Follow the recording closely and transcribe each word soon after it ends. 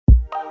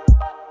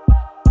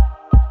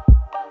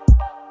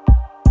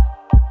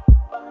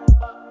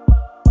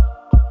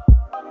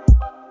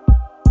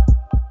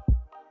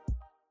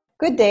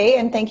Good day,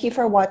 and thank you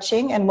for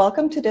watching, and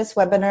welcome to this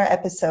webinar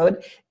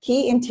episode,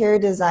 Key Interior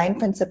Design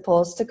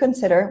Principles to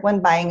Consider When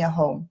Buying a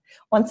Home,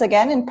 once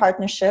again in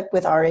partnership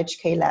with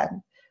RHK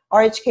Land.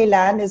 RHK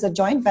Land is a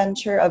joint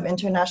venture of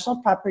international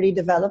property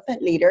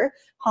development leader,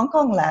 Hong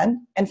Kong Land,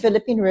 and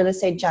Philippine real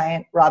estate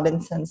giant,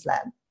 Robinsons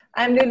Land.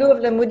 I'm Lulu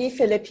of the Moody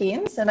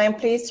Philippines, and I'm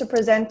pleased to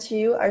present to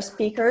you our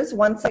speakers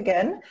once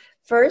again.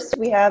 First,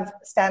 we have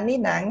Stanley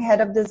Nang,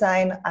 Head of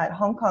Design at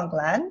Hong Kong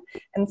Land,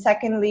 and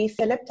secondly,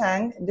 Philip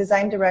Tang,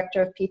 Design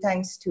Director of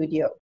P-Tang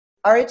Studio,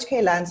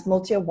 RHK Land's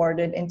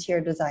multi-awarded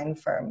interior design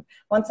firm.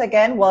 Once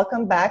again,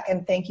 welcome back,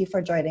 and thank you for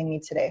joining me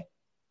today.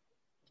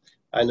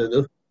 Hi,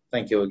 Lulu.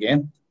 Thank you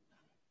again.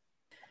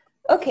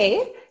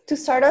 Okay, to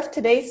start off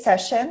today's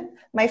session,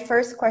 my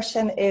first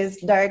question is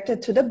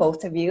directed to the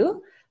both of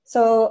you.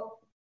 So,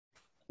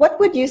 what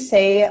would you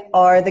say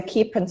are the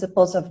key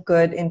principles of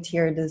good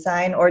interior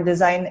design or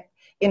design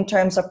in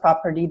terms of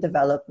property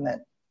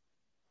development?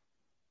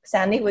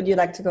 Stanley, would you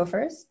like to go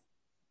first?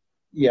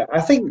 Yeah,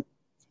 I think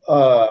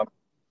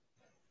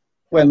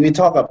when we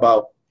talk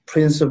about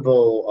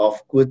principle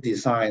of good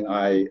design,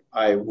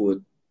 I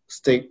would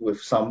stick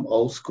with some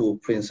old school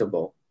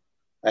principle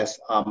as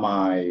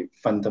my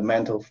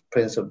fundamental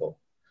principle.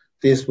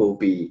 This will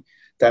be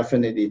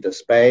definitely the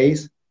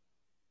space,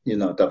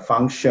 the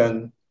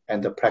function,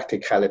 and the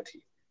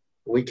practicality.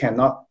 We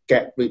cannot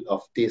get rid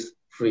of these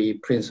three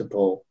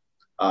principles.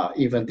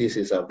 Even this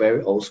is a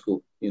very old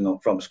school.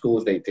 From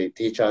school they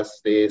teach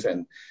us this,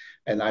 and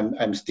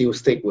I'm still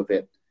stick with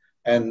it.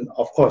 And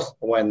of course,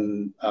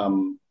 when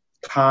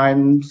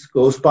time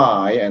goes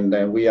by, and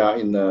then we are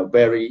in a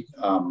very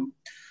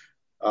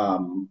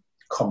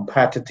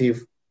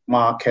competitive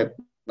market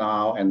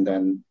now, and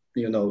then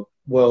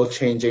world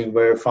changing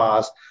very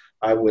fast,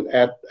 I would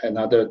add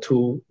another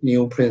two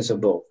new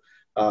principles.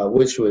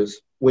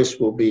 Which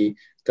will be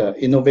the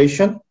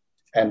innovation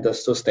and the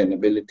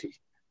sustainability.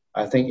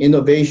 I think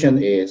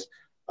innovation is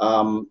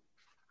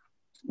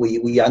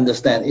we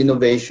understand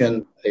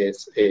innovation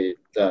is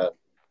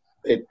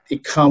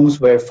it comes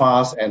very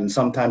fast, and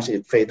sometimes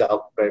it fades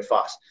out very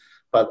fast.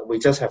 But we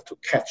just have to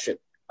catch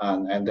it,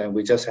 and then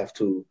we just have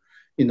to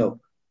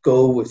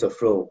go with the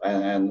flow,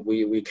 and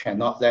we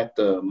cannot let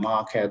the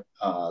market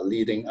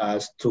leading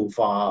us too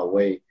far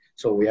away.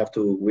 So we have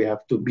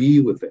to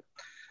be with it.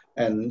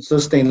 And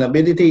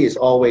sustainability is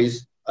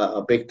always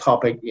a big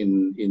topic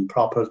in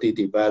property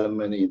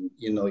development,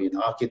 in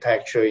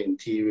architecture,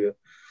 interior.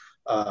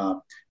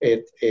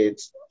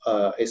 It's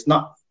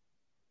not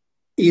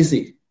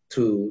easy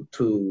to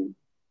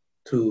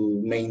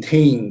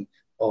maintain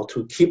or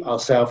to keep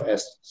ourselves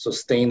as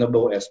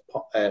sustainable as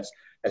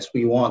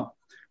we want.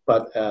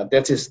 But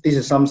this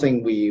is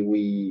something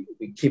we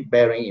keep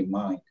bearing in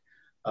mind.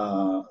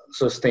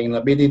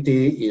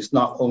 Sustainability is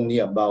not only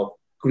about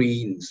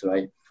greens,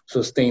 right?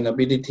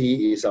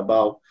 Sustainability is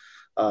about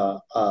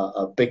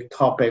a big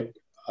topic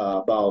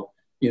about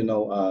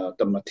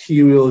the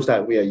materials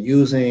that we are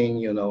using,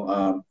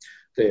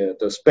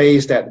 the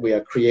space that we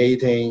are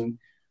creating,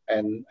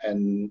 and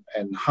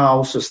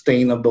how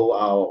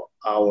sustainable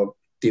our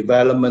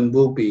development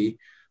will be.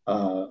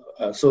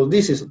 So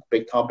this is a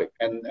big topic,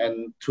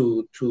 and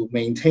to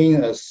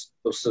maintain a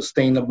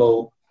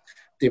sustainable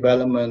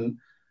development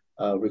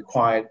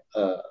required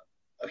a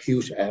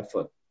huge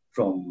effort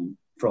from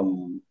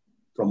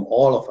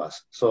all of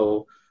us.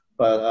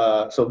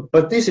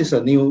 But this is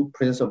a new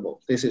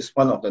principle. This is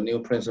one of the new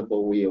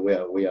principles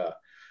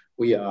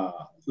we are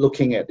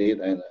looking at it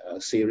and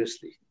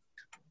seriously.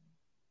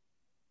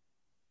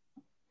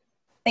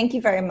 Thank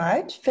you very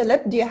much.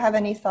 Philip, do you have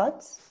any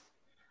thoughts?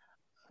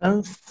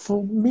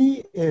 For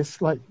me,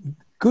 it's like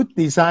good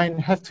design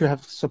have to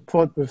have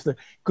support with the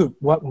good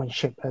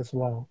workmanship as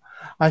well.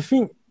 I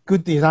think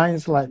good design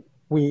is like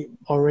we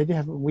already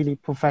have a really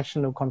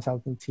professional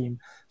consulting team.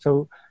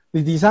 So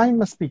the design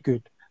must be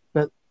good,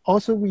 but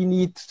also we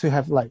need to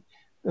have like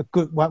a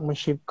good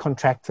workmanship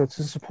contractor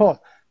to support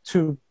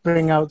to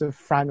bring out the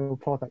final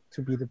product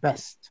to be the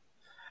best.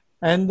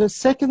 And the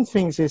second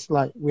thing is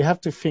like we have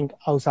to think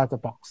outside the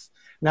box.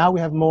 Now we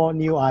have more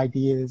new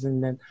ideas,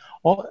 and then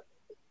all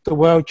the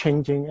world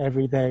changing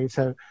every day.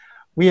 So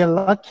we are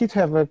lucky to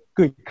have a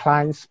good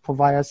clients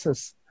provide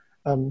us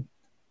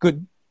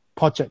good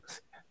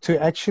projects to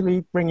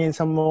actually bring in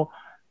some more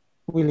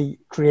really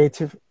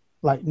creative,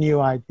 like new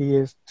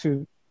ideas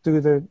to do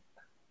the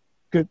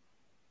good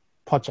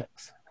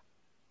projects.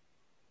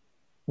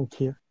 Thank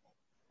you.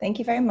 Thank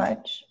you very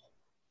much.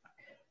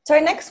 So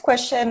our next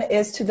question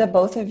is to the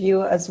both of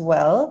you as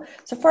well.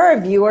 So for our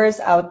viewers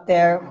out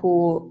there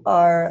who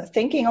are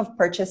thinking of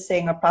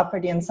purchasing a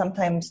property and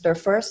sometimes their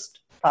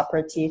first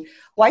property,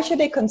 why should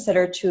they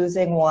consider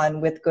choosing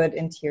one with good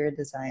interior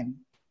design?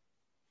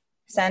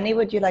 Stanley,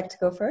 would you like to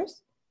go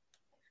first?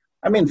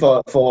 I mean,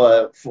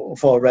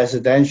 for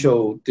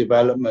residential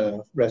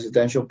development,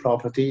 residential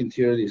property,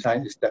 interior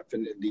design is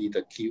definitely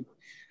the key.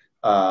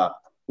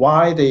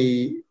 Why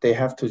they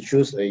have to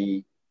choose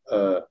a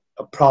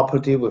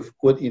property with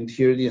good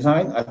interior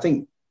design? I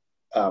think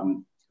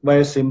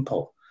very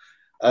simple.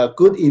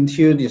 Good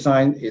interior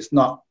design is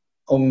not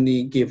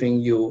only giving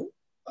you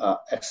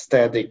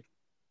aesthetic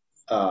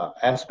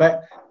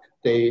aspect.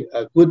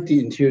 A good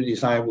interior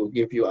design will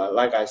give you,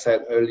 like I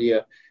said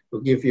earlier,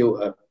 will give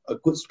you a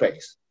good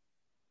space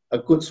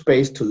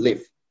to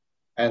live,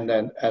 and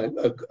then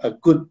a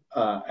good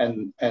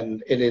and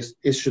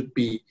it should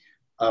be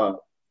a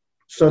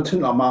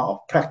certain amount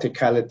of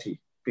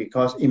practicality,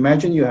 because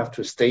imagine you have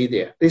to stay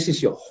there. This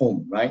is your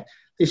home, right?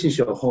 This is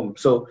your home.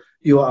 So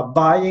you are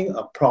buying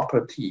a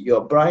property. You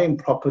are buying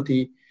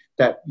property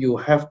that you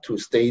have to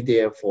stay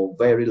there for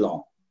very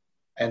long.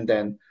 And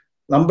then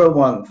number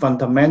one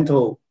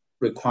fundamental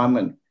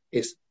requirement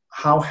is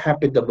how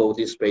habitable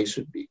this space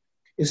should be.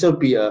 It should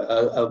be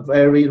a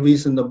very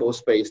reasonable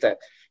space that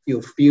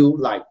you feel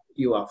like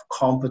you are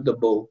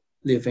comfortable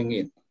living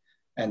in.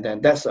 And then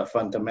that's a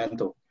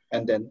fundamental.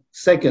 And then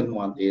second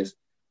one is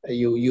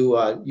you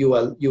are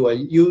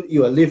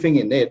living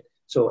in it.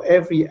 So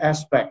every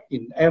aspect,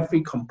 in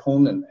every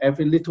component,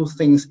 every little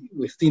things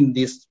within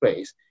this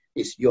space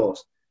is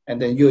yours.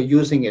 And then you're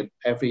using it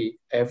every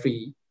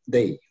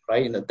day,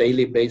 right? In a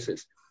daily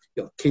basis.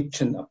 Your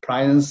kitchen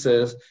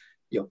appliances,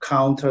 your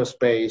counter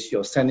space,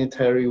 your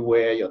sanitary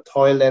ware, your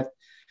toilet,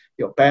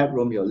 your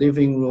bedroom, your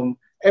living room,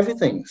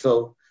 everything.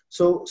 So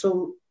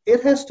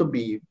it has to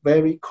be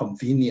very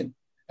convenient,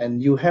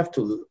 and you have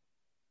to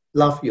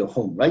love your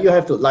home, right? You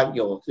have to like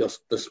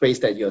the space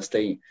that you're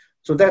staying.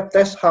 So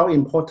that's how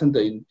important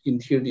the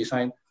interior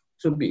design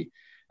should be.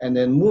 And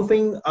then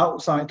moving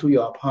outside to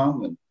your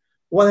apartment,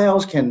 what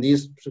else can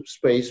this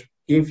space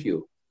give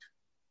you?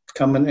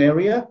 Common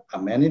area,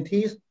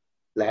 amenities,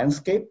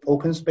 landscape,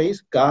 open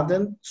space,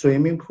 garden,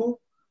 swimming pool,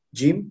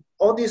 gym,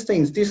 all these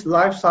things. These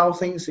lifestyle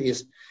things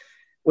is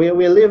where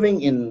we're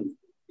living in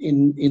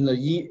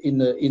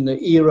the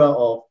era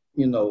of,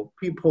 you know,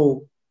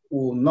 people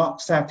who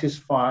not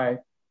satisfied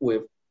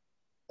with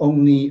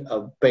only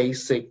a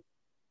basic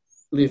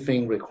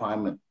living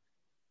requirement.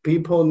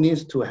 People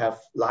need to have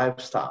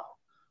lifestyle.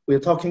 We're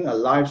talking a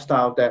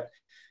lifestyle that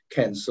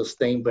can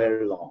sustain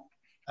very long.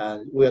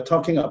 And we're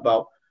talking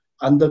about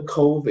under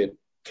COVID,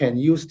 can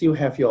you still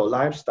have your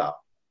lifestyle?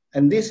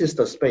 And this is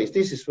the space.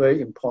 This is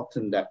very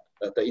important that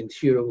the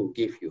interior will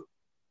give you.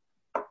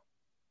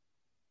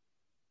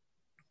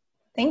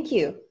 Thank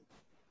you.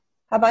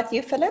 How about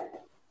you, Philip?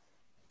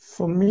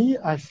 For me,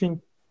 I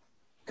think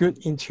good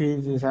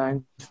interior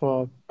design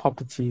for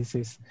properties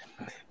is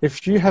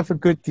if you have a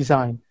good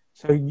design,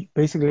 so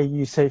basically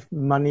you save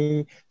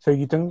money, so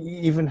you don't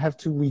even have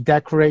to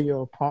redecorate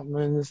your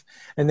apartments,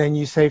 and then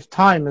you save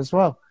time as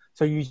well.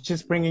 So you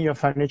just bring in your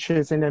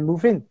furniture and then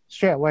move in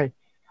straight away.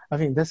 I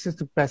think this is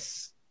the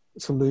best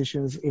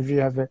solutions if you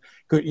have a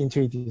good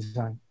interior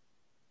design.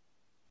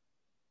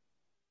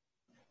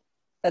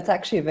 That's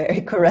actually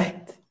very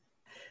correct.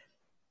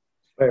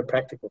 Very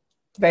practical.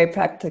 Very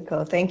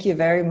practical. Thank you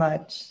very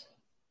much.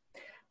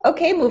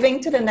 Okay, moving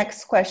to the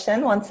next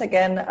question. Once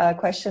again, a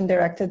question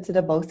directed to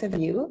the both of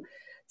you.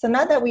 So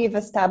now that we've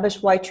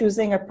established why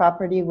choosing a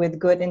property with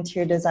good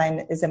interior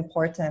design is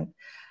important,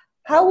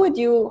 how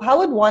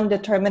would one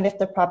determine if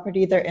the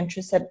property they're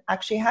interested in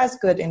actually has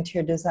good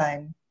interior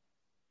design?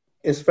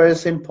 It's very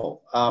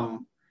simple.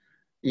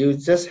 You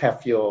just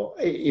have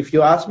if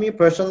you ask me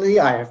personally,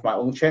 I have my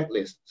own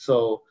checklist.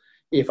 So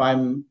if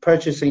I'm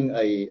purchasing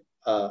a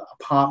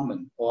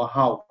apartment or a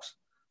house,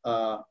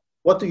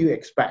 what do you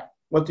expect?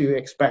 What do you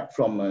expect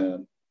from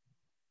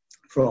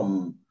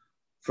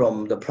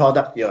the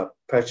product you're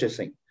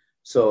purchasing?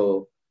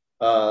 So,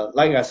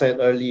 like I said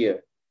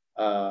earlier,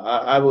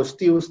 I will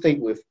still stick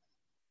with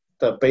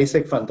the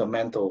basic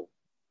fundamental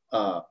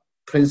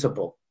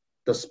principle,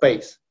 the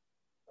space.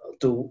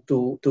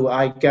 Do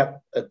I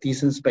get a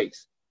decent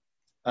space?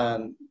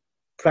 And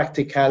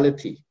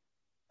practicality.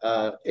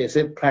 Is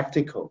it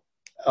practical?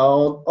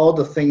 All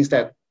the things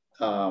that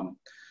are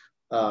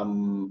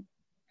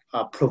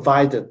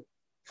provided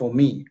for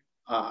me,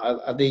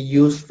 are they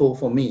useful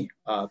for me?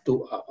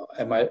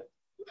 Am I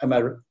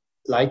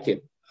like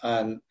it?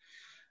 And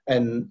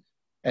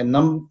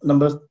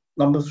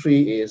number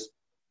three is,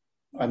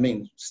 I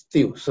mean,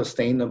 still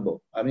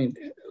sustainable. I mean,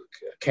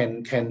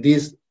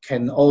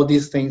 can all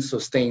these things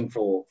sustain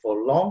for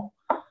long?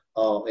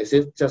 Or is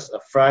it just a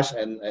flash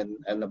and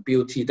a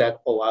beauty that,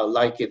 oh, I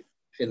like it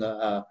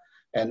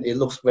and it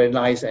looks very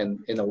nice and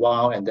in a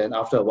while, and then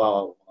after a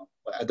while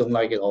I don't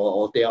like it,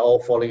 or they are all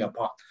falling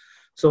apart.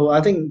 So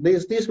I think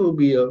this will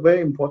be a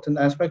very important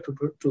aspect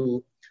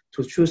to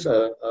choose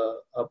a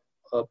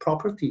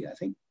property, I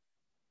think.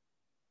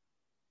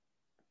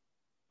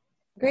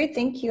 Great,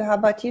 thank you. How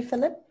about you,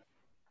 Philip?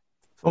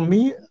 For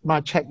me, my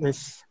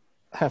checklist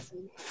have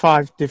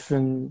 5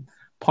 different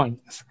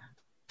points.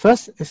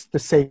 First is the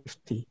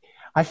safety.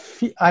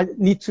 I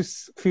need to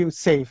feel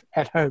safe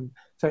at home.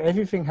 So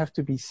everything has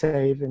to be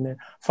safe and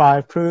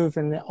fireproof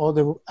and all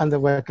the under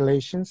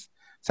regulations.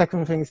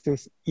 Second thing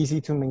is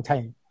easy to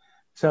maintain.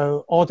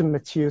 So all the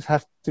materials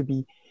have to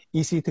be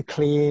easy to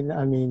clean.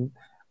 I mean,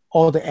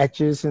 all the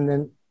edges, and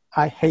then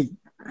I hate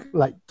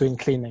like doing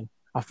cleaning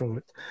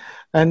afterwards.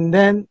 And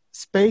then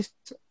space,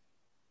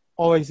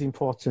 always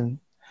important.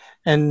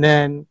 And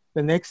then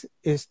The next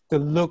is the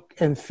look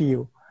and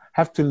feel.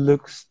 Have to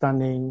look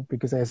stunning,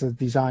 because as a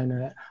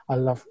designer, I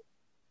love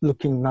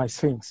looking nice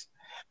things.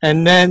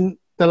 And then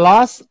the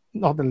last,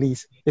 not the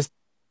least, is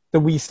the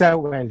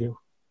resale value.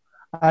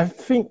 I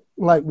think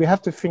like we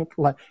have to think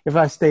like if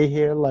I stay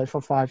here like for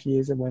 5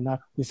 years and when I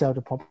resell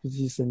the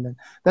properties, and then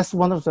that's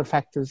one of the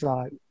factors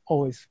I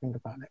always think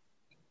about it.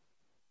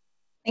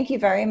 Thank you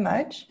very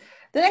much.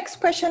 The next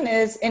question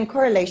is in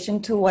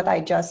correlation to what I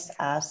just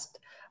asked.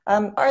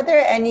 Are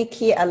there any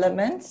key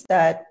elements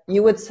that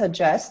you would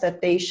suggest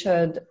that they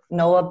should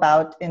know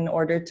about in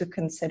order to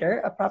consider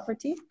a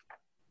property?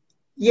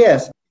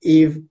 Yes,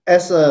 if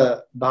as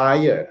a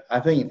buyer, I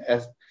think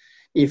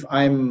if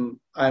I'm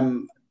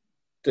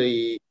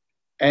the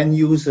end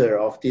user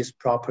of this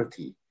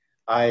property,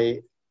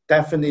 I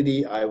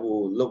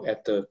will look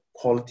at the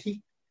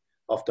quality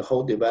of the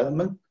whole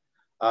development.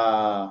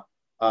 I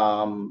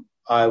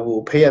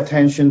will pay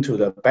attention to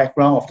the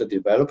background of the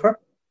developer.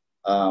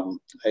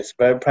 It's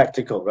very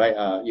practical,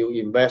 right? You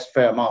invest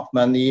fair amount of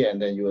money,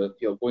 and then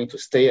you're going to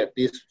stay at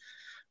this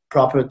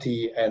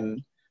property,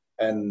 and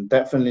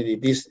definitely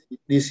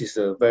this is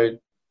a very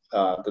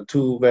the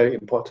two very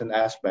important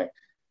aspects.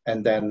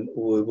 And then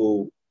we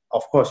will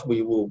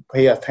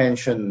pay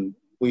attention.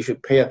 We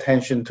should pay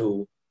attention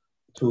to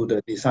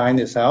the design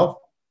itself,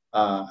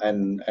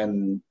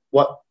 and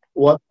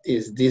what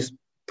is this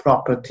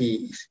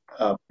property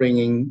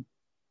bringing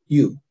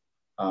you?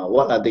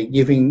 What are they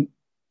giving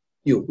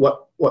you?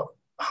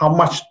 How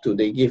much do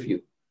they give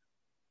you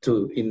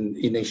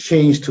in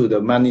exchange to the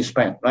money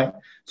spent, right?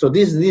 So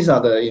these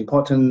are the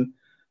important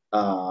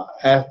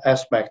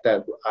aspect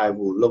that I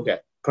will look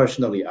at.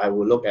 Personally, I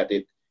will look at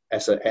it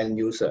as an end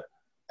user.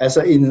 As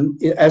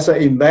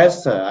an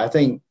investor, I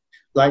think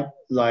like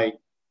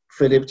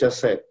Philip just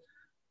said,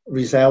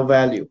 resale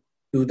value.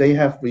 Do they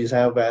have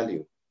resale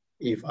value?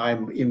 If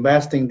I'm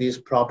investing this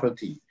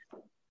property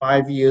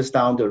 5 years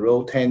down the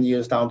road, 10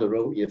 years down the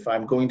road, if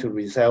I'm going to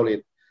resell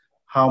it,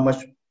 how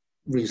much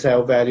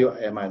resale value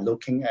am I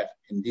looking at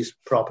in this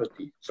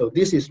property? So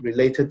this is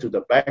related to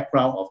the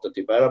background of the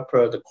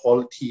developer, the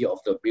quality of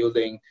the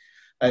building,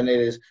 and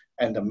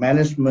the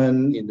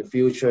management in the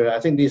future. I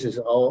think this is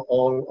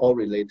all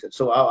related.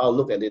 So I'll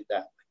look at it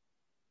that way.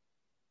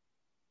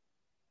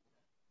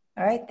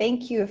 All right,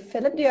 thank you.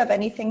 Philip, do you have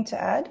anything to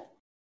add?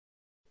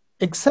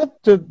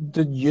 Except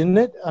the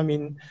unit, I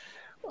mean,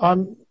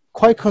 I'm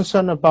quite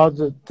concerned about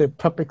the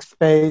public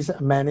space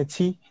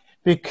amenity,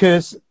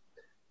 because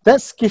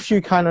that gives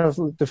you kind of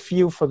the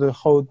feel for the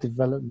whole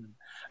development.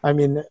 I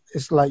mean,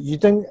 it's like you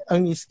don't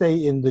only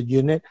stay in the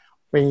unit.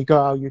 When you go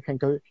out, you can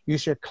go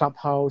use your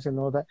clubhouse and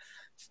all that.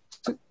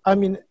 So, I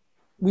mean,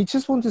 we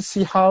just want to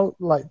see how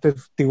like the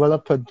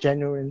developer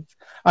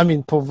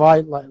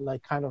provide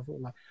like kind of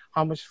like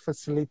how much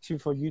facility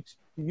for you to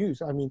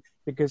use. I mean,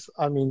 because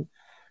I mean,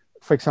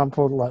 for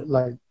example,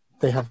 like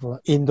they have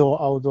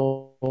indoor,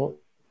 outdoor,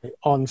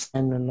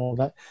 onsen and all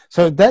that.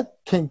 So that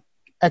can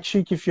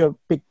actually give you a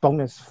big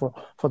bonus for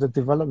the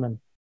development.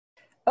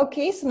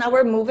 Okay, so now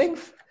we're moving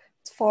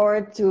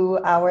forward to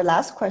our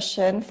last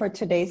question for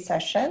today's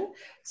session.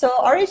 So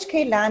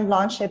RHK Land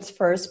launched its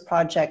first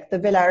project, the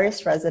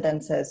Villaris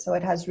Residences. So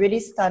it has really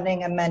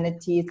stunning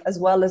amenities as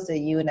well as the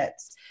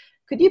units.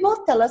 Could you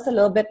both tell us a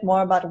little bit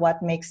more about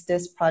what makes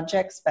this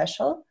project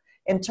special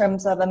in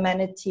terms of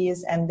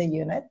amenities and the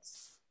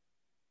units?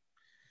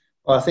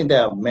 Well, I think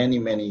there are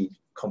many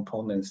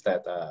components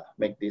that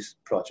make this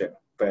project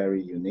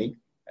very unique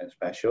and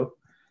special.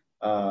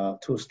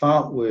 To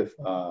start with,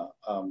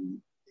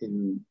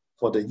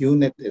 for the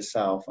unit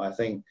itself, I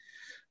think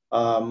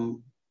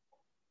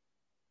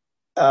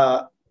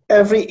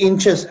every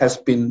inch has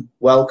been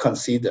well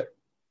considered.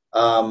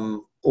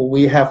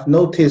 We have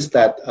noticed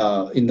that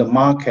in the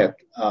market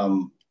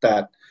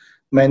that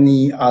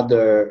many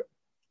other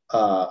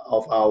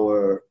of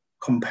our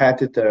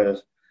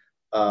competitors,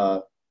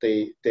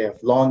 they have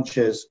launched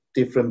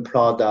different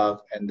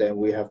products, and then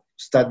we have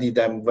studied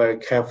them very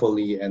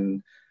carefully,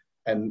 and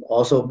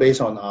also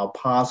based on our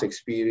past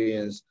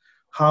experience,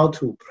 how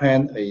to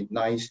plan a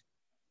nice,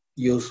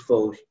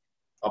 useful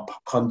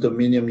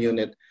condominium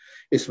unit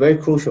is very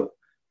crucial.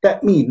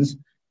 That means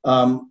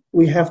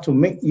we have to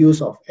make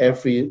use of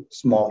every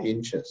small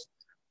inches,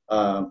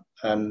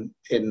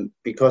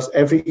 because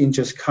every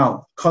inches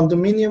count.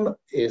 Condominium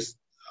is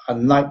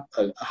unlike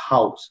a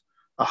house.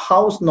 A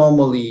house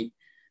normally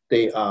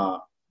they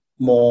are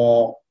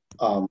more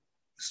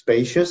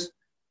spacious.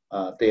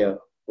 They are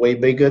way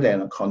bigger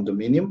than a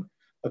condominium.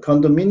 A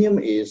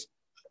condominium is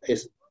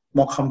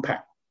more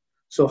compact.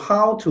 So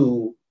how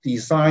to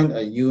design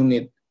a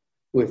unit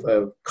with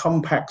a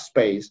compact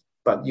space,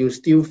 but you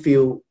still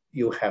feel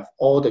you have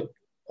all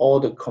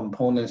the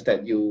components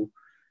that you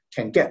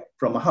can get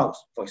from a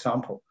house. For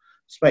example,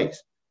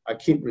 space. I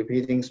keep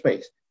repeating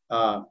space.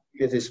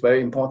 It is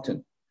very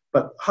important.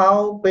 But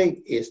how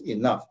big is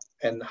enough,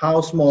 and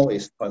how small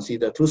is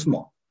considered too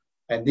small?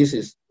 And this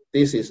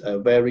is a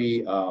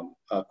very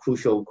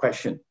crucial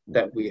question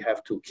that we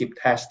have to keep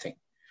testing.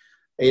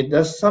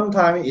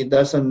 Sometimes it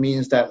doesn't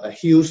mean that a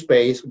huge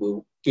space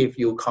will give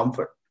you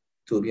comfort.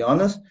 to be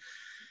honest.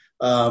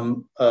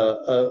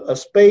 A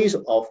space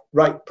of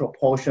right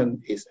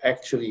proportion is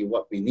actually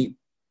what we need.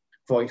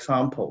 For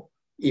example,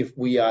 if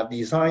we are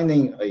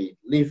designing a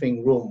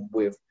living room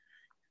with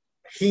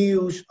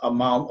huge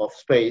amount of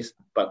space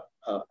but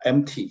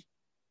empty,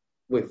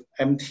 with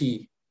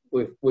empty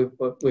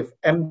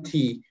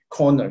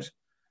corners,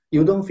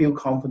 you don't feel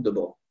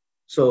comfortable.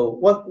 So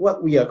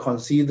what we are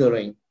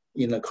considering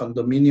in a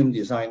condominium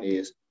design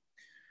is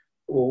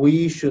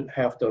we should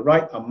have the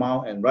right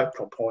amount and right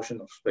proportion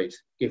of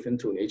space given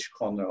to each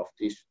corner of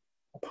this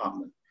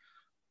apartment.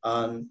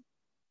 And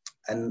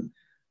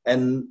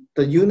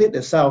the unit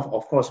itself,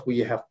 of course, we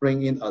have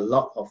bring in a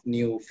lot of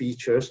new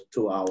features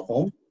to our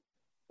home.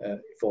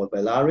 For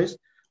Velaris,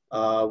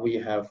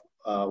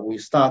 we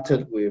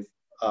started with,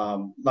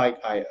 like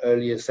I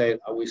earlier said,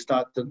 we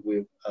started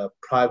with a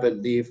private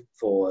lift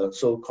for a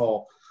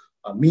so-called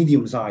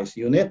medium-sized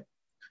unit.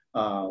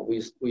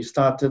 We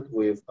started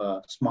with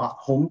smart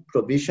home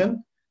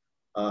provision.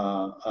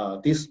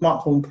 This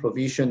smart home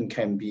provision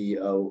can be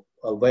a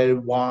very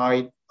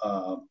wide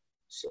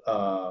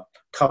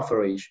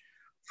coverage,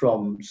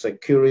 from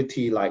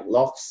security like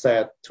lock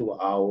set to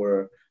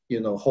our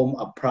home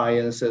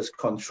appliances,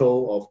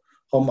 control of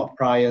home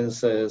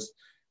appliances,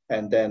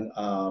 and then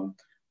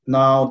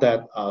now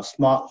that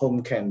smart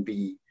home can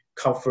be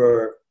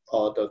covered,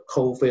 or the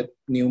COVID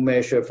new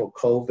measure for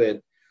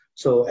COVID.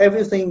 So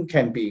everything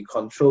can be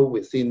controlled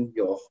within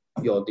your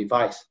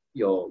device,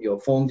 your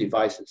phone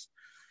devices.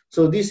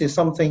 So this is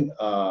something,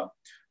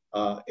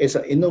 it's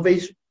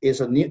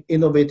an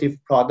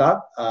innovative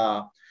product.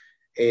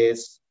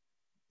 It's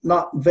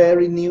not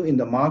very new in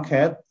the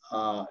market.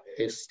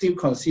 It's still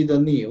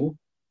considered new,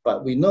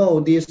 but we know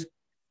this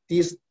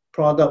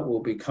product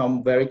will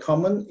become very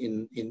common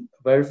in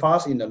very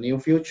fast in the near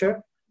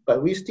future.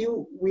 But we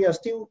are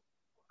still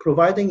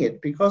providing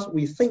it because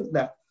we think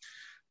that,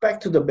 back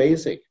to the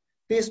basic,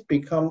 this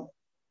become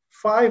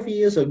 5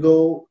 years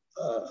ago,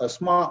 a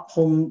smart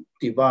home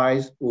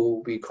device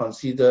will be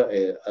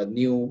considered a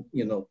new,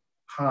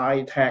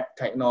 high-tech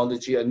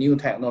technology, a new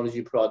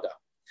technology product.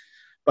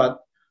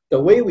 But the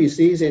way we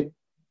see it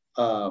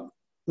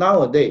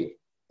nowadays,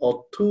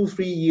 or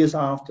 2-3 years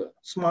after,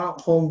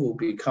 smart home will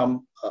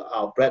become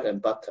our bread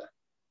and butter.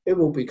 It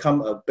will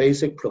become a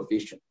basic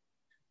provision.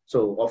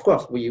 So of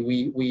course, we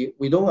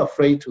don't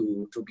afraid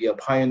to be a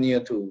pioneer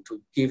to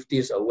give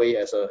this away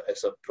as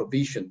a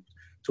provision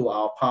to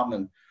our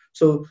apartment.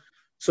 So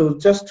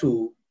just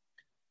to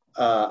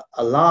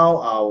allow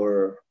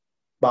our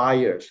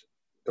buyers,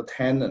 the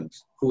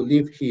tenants who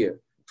live here,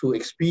 to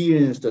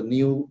experience the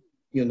new,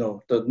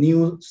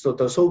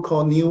 the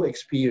so-called new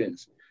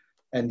experience,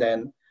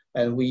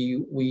 and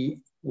we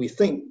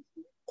think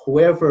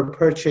whoever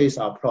purchase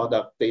our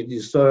product, they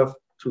deserve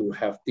to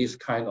have this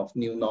kind of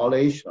new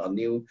knowledge or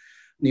new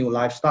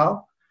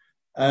lifestyle,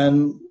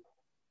 and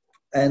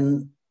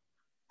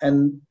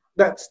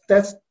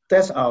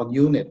that's our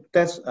unit.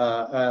 That's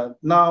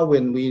now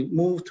when we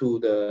move to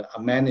the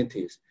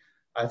amenities.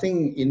 I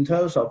think in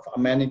terms of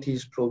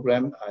amenities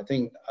program, I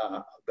think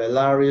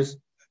Velaris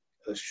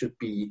should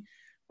be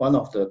one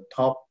of the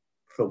top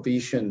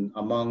provision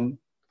among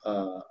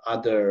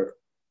other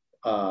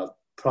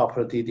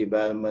property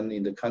development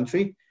in the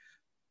country.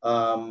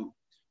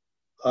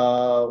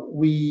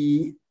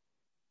 We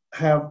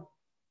have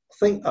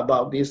think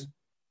about this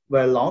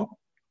very long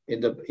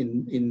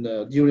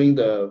during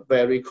the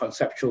very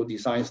conceptual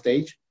design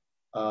stage.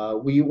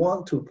 We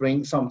want to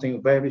bring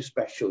something very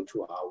special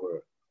to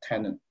our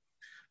tenant,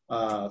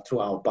 to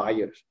our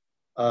buyers.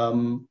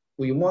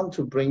 We want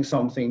to bring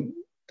something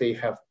they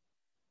have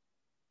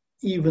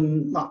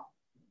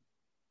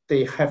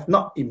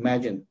not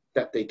imagined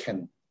that they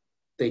can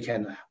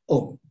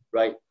own,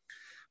 right?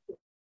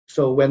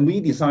 So when we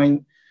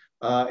design,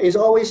 it's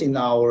always in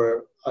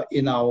our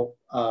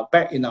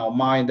back in our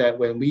mind that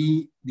when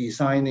we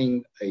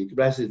designing a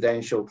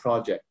residential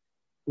project,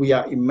 we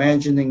are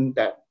imagining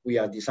that we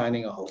are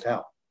designing a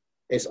hotel.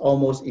 It's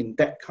almost in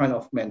that kind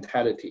of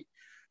mentality.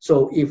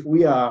 So if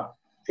we are,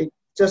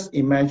 just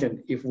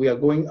imagine if we are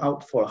going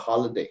out for a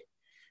holiday,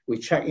 we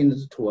check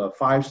into a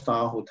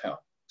 5-star hotel,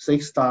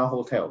 6-star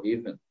hotel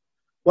even.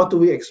 What do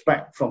we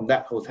expect from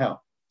that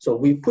hotel? So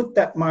we put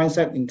that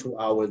mindset into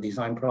our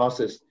design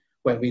process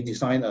when we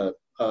design a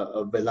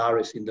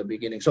Velaris in the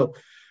beginning. So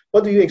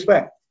what do you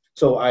expect?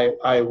 So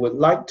I would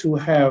like to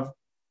have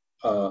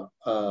a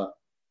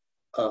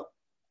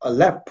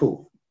lap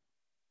pool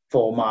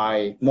for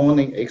my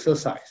morning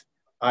exercise.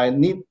 I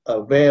need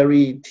a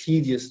very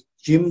tedious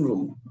gym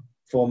room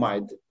for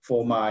my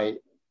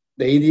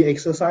daily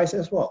exercise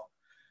as well.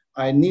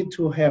 I need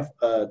to have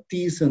a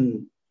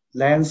decent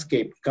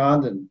landscape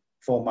garden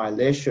for my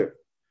leisure.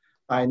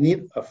 I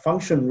need a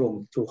function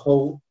room to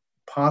hold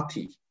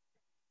party.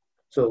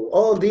 So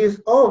all of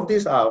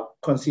these are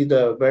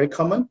considered very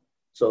common.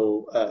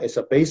 So it's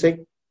a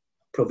basic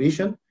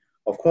provision.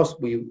 Of course,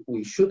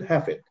 we should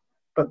have it.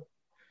 But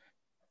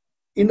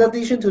in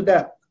addition to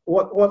that,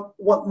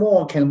 what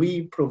more can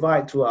we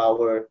provide to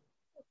our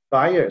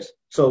buyers?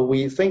 So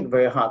we think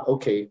very hard.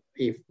 Okay,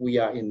 if we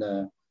are in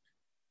a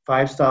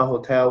 5-star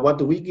hotel. What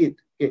do we get?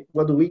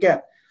 What do we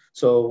get?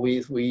 So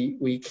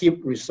we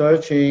keep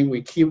researching,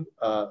 we keep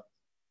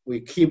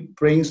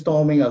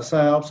brainstorming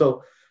ourselves.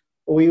 So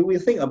we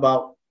think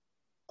about,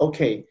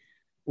 okay,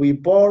 we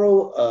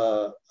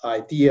borrow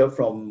idea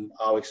from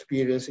our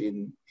experience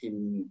in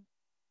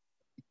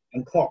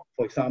Bangkok,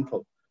 for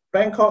example.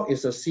 Bangkok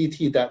is a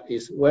city that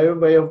is very,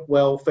 very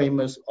well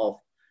famous of,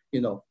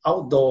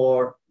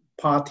 outdoor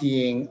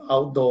partying,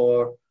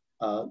 outdoor,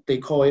 they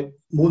call it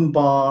moon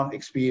bar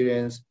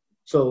experience.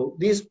 So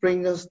this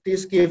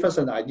gives us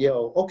an idea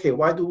of, okay,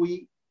 why do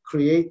we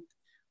create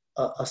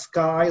a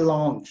sky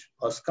lounge,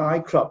 a sky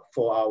club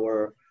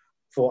for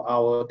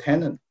our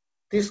tenant?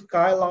 This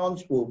sky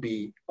lounge will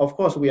be, of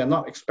course, we are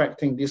not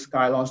expecting this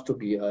sky lounge to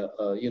be a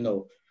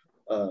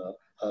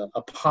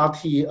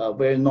party, a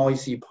very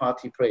noisy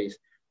party place,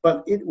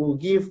 but it will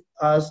give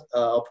us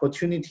an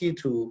opportunity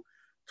to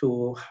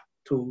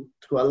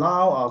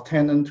allow our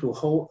tenant to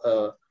hold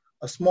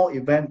a small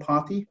event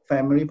party,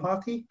 family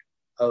party,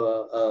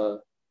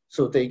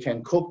 so they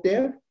can cook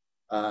there,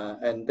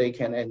 and they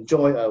can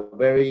enjoy a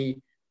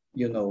very,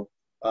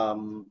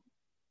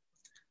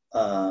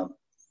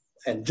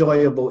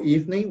 enjoyable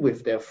evening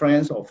with their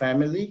friends or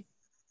family,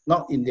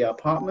 not in their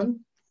apartment,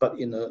 but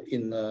in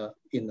a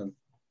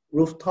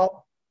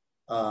rooftop,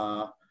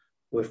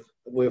 with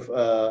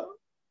a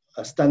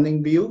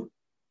stunning view.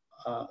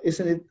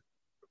 Isn't it?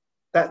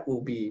 That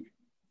will be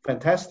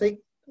fantastic.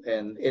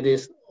 And it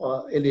is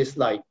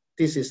like,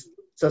 this is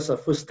just a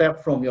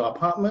footstep from your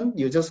apartment.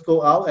 You just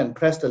go out and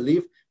press the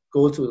lift,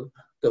 go to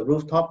the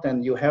rooftop,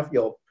 and you have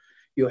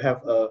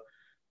a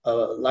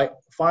like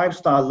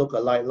 5-star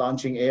look-alike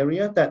lounging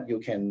area that you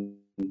can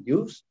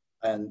use.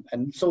 And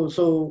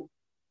so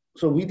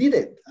we did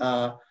it.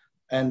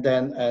 And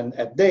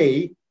at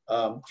day,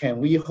 can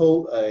we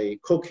hold a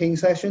cooking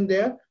session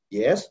there?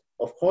 Yes,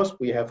 of course.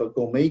 We have a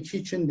gourmet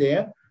kitchen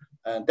there,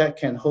 and that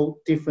can hold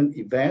different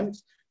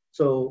events.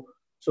 So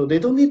they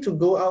don't need to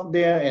go out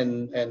there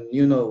and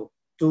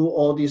do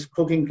all these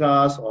cooking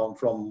class or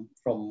from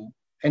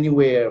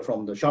anywhere,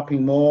 from the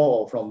shopping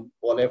mall or from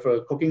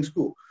whatever cooking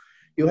school.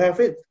 You have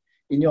it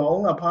in your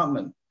own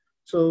apartment.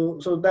 So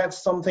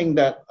that's something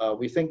that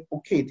we think,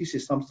 okay, this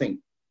is something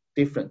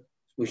different.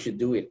 We should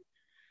do it.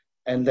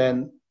 And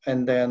then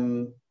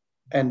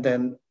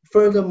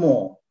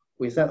furthermore,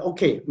 we said,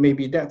 okay,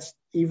 maybe that's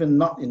even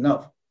not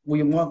enough.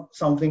 We want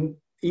something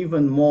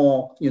even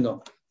more,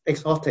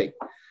 exotic.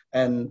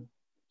 And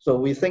so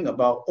we think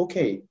about,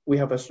 okay, we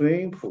have a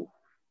swimming pool.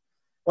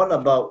 What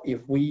about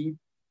if we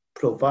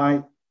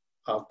provide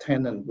our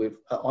tenant with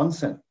an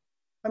onsen?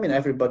 I mean,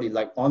 everybody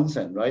like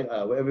onsen, right?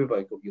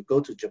 You go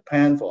to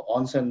Japan for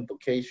onsen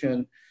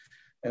vacation.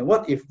 And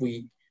what if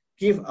we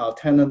give our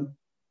tenant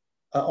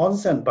an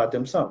onsen by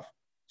themselves?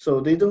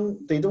 So they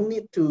don't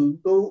need to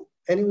go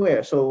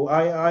anywhere. So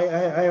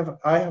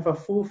I have a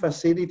full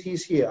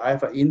facilities here. I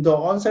have an indoor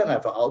onsen, I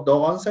have an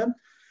outdoor onsen.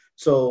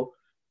 So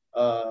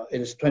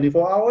it is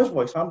 24 hours,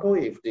 for example.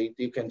 If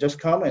you can just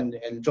come and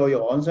enjoy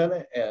your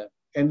onsen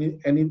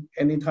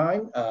any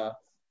time.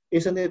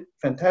 Isn't it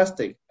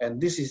fantastic?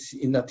 And this is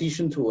in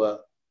addition to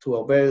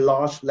a very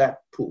large lap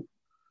pool.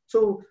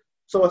 So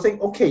I think,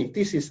 okay,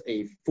 this is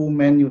a full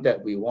menu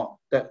that we want.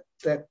 That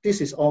this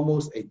is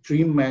almost a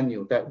dream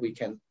menu that we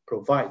can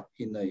provide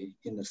in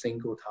a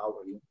single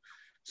tower.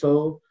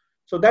 So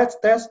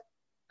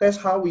that's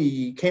how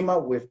we came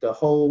up with the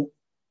whole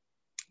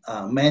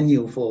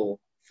menu for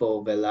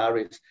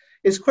Velaris.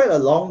 It's quite a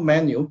long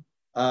menu.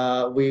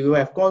 We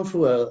have gone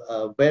through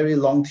a very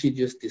long,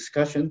 tedious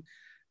discussion.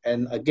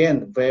 And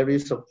again, a very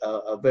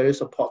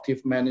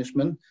supportive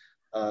management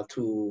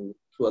to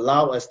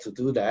allow us to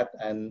do that,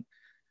 and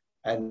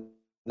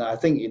I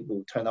think it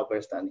will turn out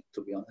very stunning,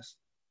 to be honest.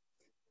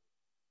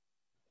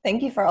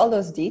 Thank you for all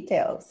those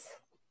details.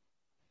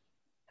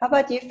 How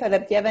about you,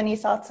 Philip? Do you have any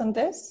thoughts on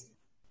this?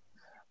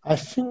 I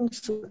think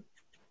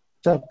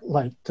that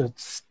like the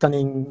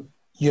stunning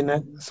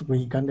units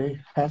we're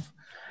gonna have.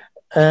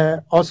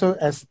 Also,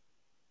 as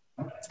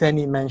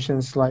Danny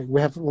mentions, like we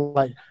have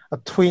like a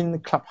twin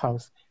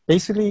clubhouse.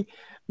 Basically,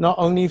 not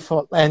only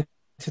for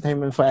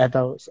entertainment for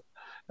adults,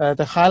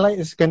 the highlight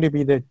is going to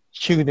be the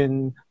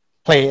children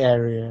play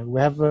area. We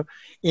have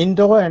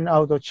indoor and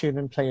outdoor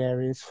children play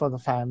areas for the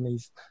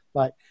families.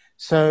 Like,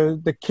 so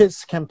the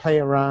kids can play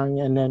around,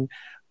 and then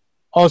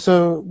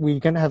also we're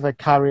going to have a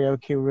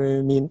karaoke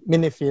room,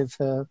 mini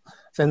theater,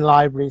 and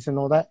libraries and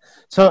all that.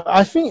 So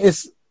I think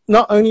it's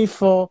not only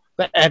for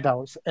the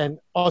adults and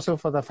also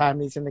for the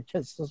families and the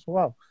kids as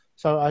well.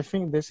 So I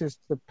think this is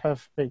the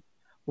perfect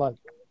like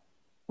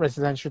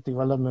residential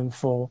development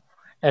for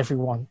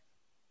everyone.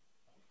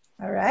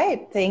 All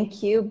right.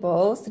 Thank you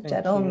both,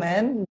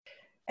 gentlemen. You.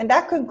 And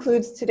that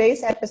concludes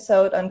today's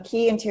episode on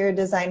key interior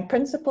design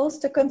principles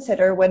to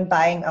consider when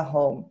buying a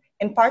home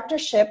in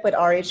partnership with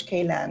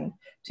RHK Land.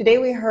 Today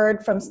we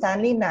heard from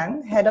Stanley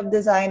Nang, Head of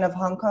Design of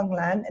Hong Kong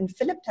Land, and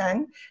Philip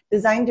Tang,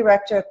 Design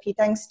Director of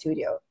Pitang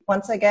Studio.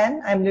 Once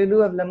again, I'm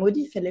Lulu of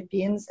Lamudi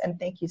Philippines, and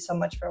thank you so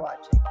much for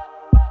watching.